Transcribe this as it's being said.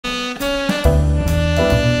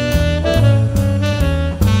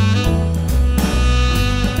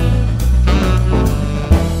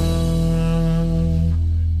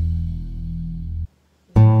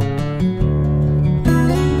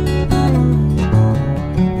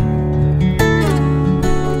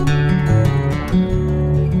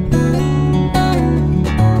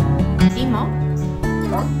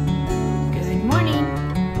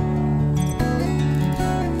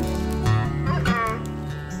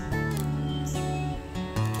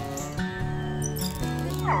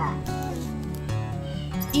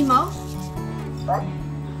Emo,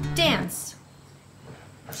 dance.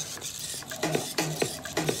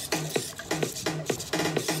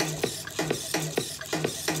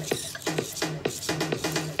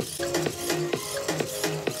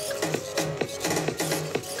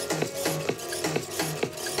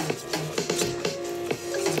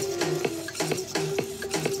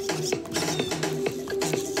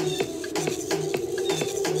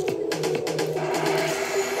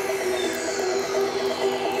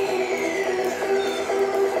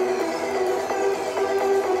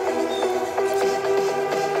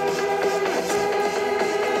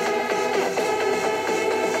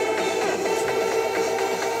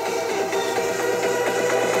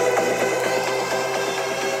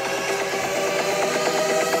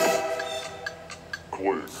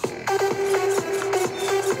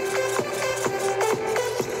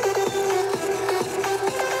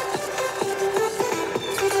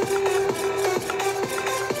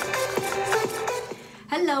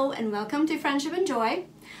 Hello and welcome to Friendship and Joy.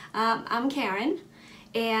 I'm Karen,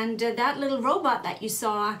 and that little robot that you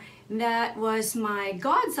saw, that was my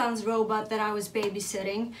godson's robot that I was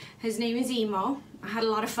babysitting. His name is Emo. I had a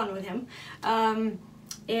lot of fun with him.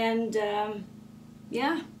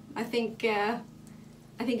 Yeah, I think I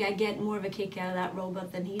get more of a kick out of that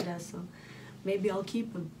robot than he does, so maybe I'll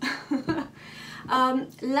keep him.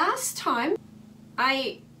 Last time,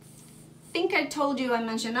 I think I told you, I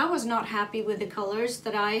mentioned I was not happy with the colors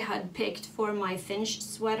that I had picked for my Finch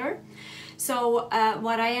sweater. So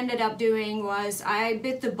what I ended up doing was I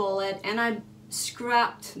bit the bullet and I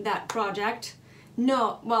scrapped that project.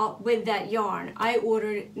 With that yarn. I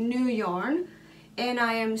ordered new yarn and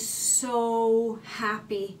I am so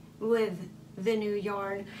happy with the new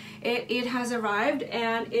yarn. It has arrived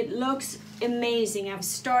and it looks amazing. I've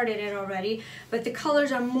started it already, but the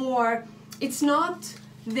colors are more, it's not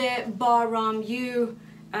the Baram U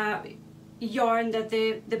yarn that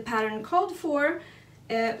the pattern called for.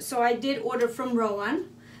 So I did order from Rowan,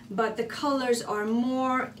 but the colors are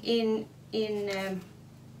more in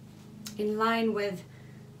line with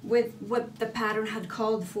what the pattern had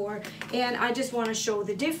called for, and I just want to show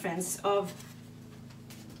the difference of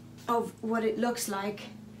what it looks like.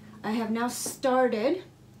 I have now started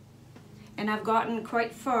and I've gotten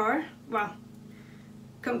quite far, well,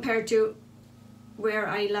 compared to where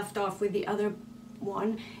I left off with the other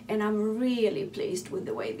one, and I'm really pleased with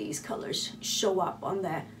the way these colors show up on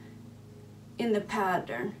in the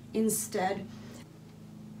pattern instead,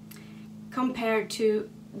 compared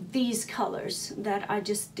to these colors that I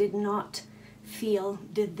just did not feel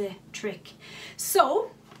did the trick.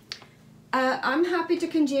 So I'm happy to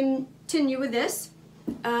continue with this.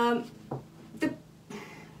 I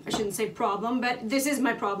shouldn't say problem, but this is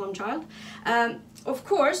my problem child. Of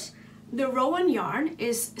course, the Rowan yarn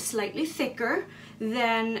is slightly thicker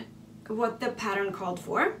than what the pattern called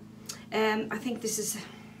for. I think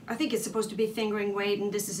it's supposed to be fingering weight,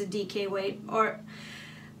 and this is a DK weight.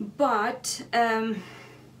 But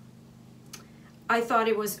I thought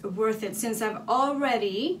it was worth it since I've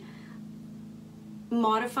already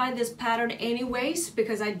modified this pattern anyways,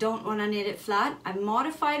 because I don't want to knit it flat. I've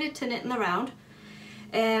modified it to knit in the round,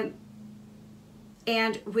 and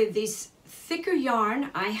with this thicker yarn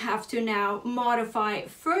I have to now modify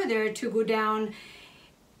further to go down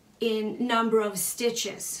in number of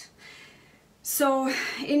stitches. So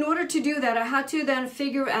in order to do that, I had to then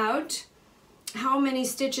figure out how many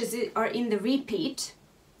stitches are in the repeat.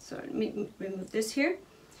 So let me remove this here,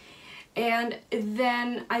 and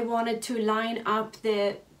then I wanted to line up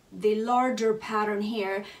the larger pattern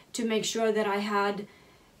here to make sure that I had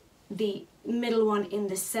the middle one in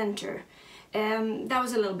the center. That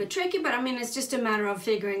was a little bit tricky, but I mean, it's just a matter of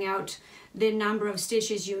figuring out the number of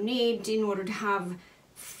stitches you need in order to have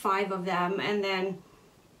 5 of them, and then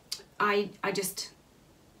I just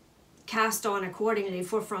cast on accordingly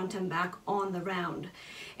for front and back on the round.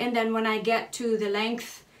 And then when I get to the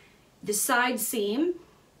length, the side seam,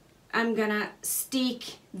 I'm gonna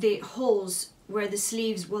stick the holes where the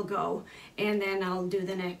sleeves will go, and then I'll do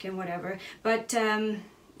the neck and whatever. But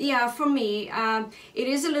yeah, for me, it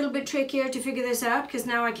is a little bit trickier to figure this out, because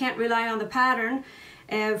now I can't rely on the pattern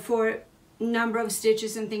for number of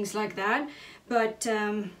stitches and things like that. But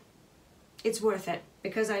it's worth it,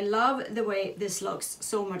 because I love the way this looks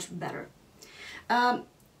so much better.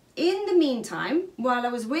 In the meantime, while I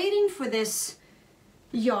was waiting for this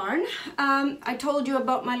yarn, I told you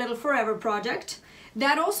about my little forever project.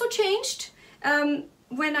 That also changed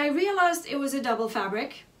when I realized it was a double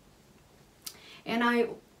fabric, and I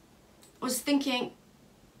was thinking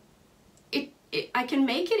I can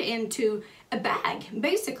make it into a bag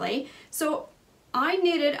basically. So I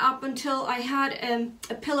knitted up until I had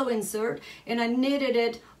a pillow insert, and I knitted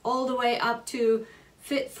it all the way up to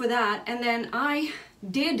fit for that, and then I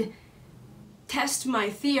did test my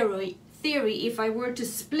theory if I were to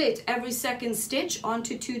split every second stitch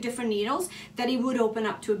onto 2 different needles, that it would open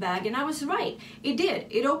up to a bag, and I was right. It did.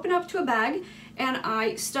 It opened up to a bag, and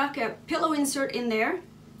I stuck a pillow insert in there,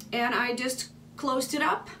 and I just closed it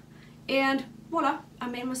up, and voila, I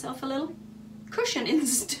made myself a little cushion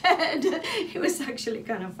instead. It was actually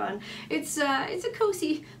kind of fun. It's a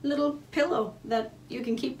cozy little pillow that you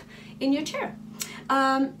can keep in your chair.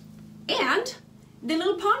 And the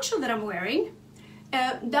little poncho that I'm wearing,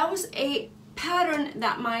 that was a pattern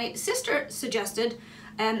that my sister suggested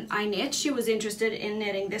I knit. She was interested in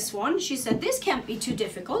knitting this one. She said, this can't be too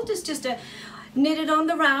difficult. It's just a knitted on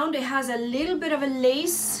the round. It has a little bit of a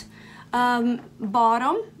lace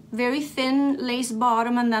bottom, very thin lace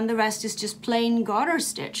bottom, and then the rest is just plain garter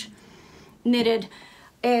stitch knitted.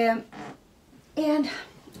 And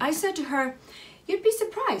I said to her, you'd be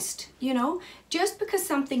surprised, you know, just because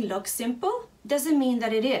something looks simple doesn't mean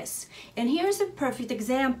that it is. And here's a perfect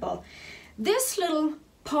example. This little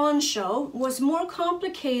poncho was more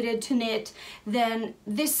complicated to knit than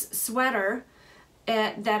this sweater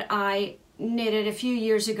that I knitted a few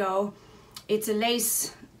years ago. It's a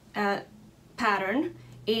lace pattern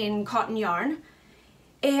in cotton yarn,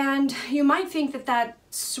 and you might think that that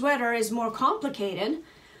sweater is more complicated,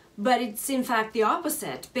 but it's in fact the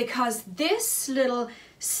opposite, because this little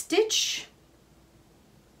stitch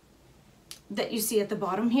that you see at the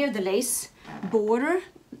bottom here, the lace border,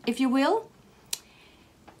 if you will,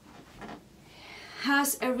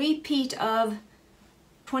 has a repeat of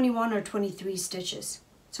 21 or 23 stitches.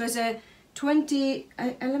 So it's a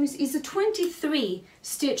 23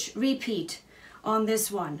 stitch repeat on this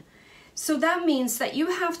one. So that means that you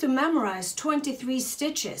have to memorize 23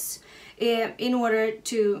 stitches in order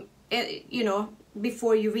to, you know,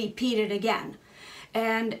 before you repeat it again.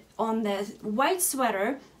 And on the white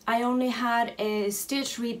sweater, I only had a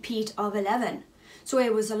stitch repeat of 11. So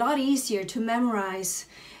it was a lot easier to memorize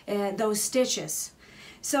those stitches.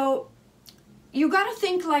 So you gotta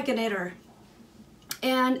think like a knitter.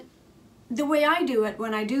 And the way I do it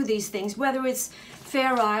when I do these things, whether it's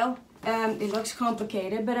Fair Isle, it looks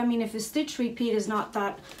complicated, but I mean, if a stitch repeat is not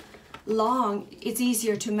that long, it's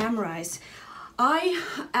easier to memorize.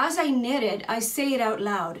 As I knit it, I say it out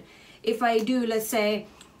loud. If I do, let's say,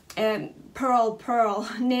 purl, purl,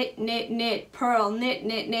 knit, knit, knit, purl, knit,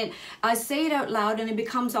 knit, knit, I say it out loud, and it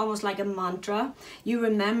becomes almost like a mantra. You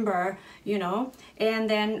remember, you know, and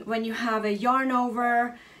then when you have a yarn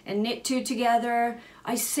over and knit 2 together,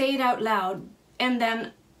 I say it out loud, and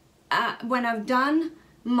then when I've done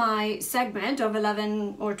my segment of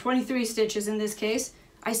 11 or 23 stitches in this case,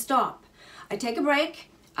 I stop. I take a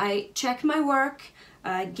break, I check my work,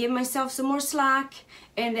 I give myself some more slack,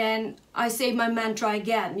 and then I say my mantra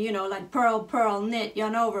again, you know, like purl, purl, knit,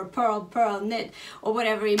 yarn over, purl, purl, knit, or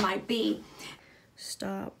whatever it might be.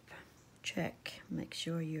 Stop, check, make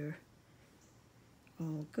sure you're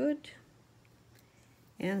all good.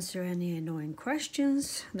 Answer any annoying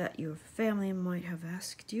questions that your family might have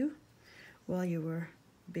asked you while you were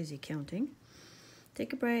busy counting.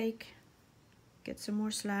 Take a break, get some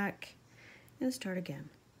more slack, and start again.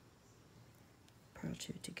 Purl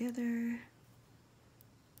 2 together,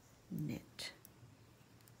 knit,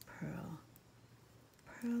 purl,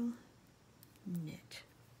 purl, knit,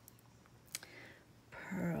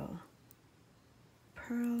 purl,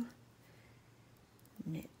 purl,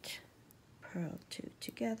 knit, purl 2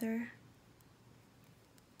 together,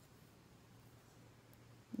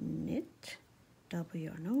 knit, double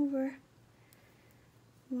yarn over,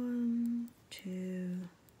 1, 2,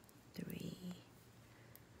 3,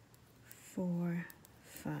 4,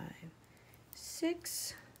 5,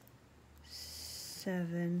 6,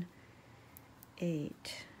 7,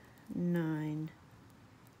 8, 9,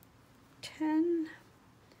 10,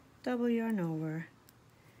 double yarn over,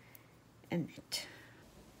 and knit.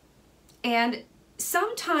 And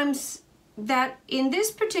sometimes that, in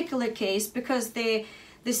this particular case, because the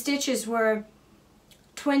stitches were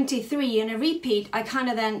 23 in a repeat, I kind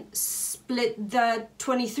of then split the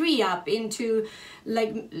 23 up into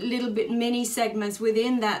like little bit mini segments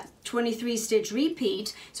within that 23 stitch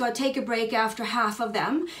repeat. So I take a break after half of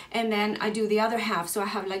them, and then I do the other half. So I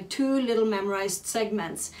have like 2 little memorized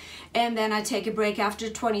segments, and then I take a break after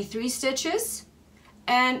 23 stitches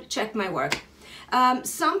and check my work.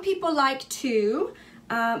 Some people like to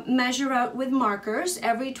measure out with markers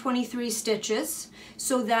every 23 stitches,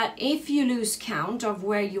 so that if you lose count of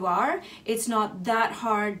where you are, it's not that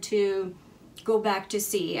hard to go back to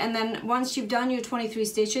C. And then once you've done your 23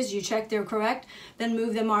 stitches, you check they're correct, then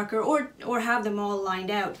move the marker or have them all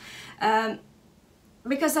lined out.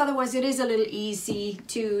 Because otherwise it is a little easy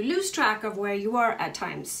to lose track of where you are at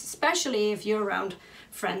times, especially if you're around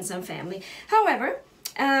friends and family. However,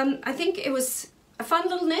 I think it was a fun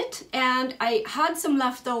little knit, and I had some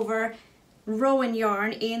leftover Rowan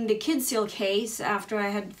yarn in the kid seal case after I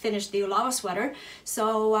had finished the Olava sweater.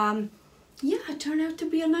 So yeah, it turned out to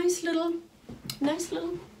be a nice little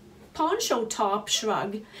poncho top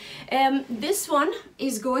shrug. This one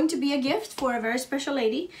is going to be a gift for a very special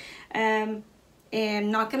lady. I'm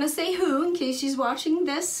not gonna say who in case she's watching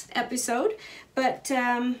this episode, but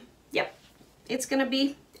yep, it's gonna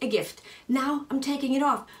be a gift. Now I'm taking it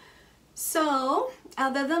off. So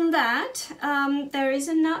other than that, there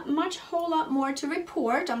isn't not much whole lot more to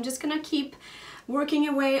report. I'm just gonna keep working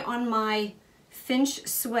away on my Finch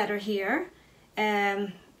sweater here.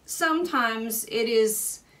 Sometimes it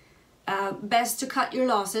is best to cut your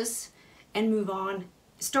losses and move on,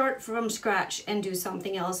 start from scratch and do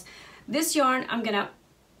something else. This yarn I'm gonna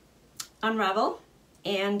unravel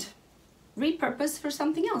and repurpose for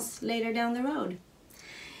something else later down the road.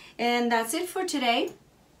 And that's it for today.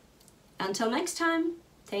 Until next time,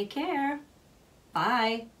 take care.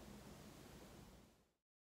 Bye.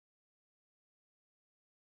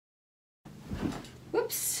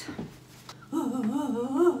 Whoops.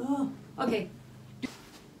 Okay.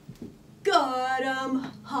 Got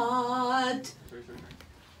 'em hot.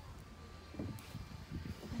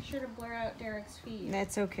 I should have blurred out Derek's feet.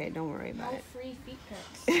 That's okay. Don't worry about it. No free feet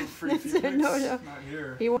pics. Free feet pics? No. Not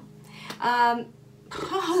here.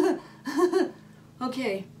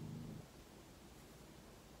 Okay.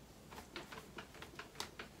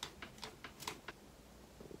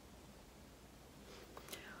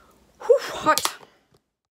 Whew, hot.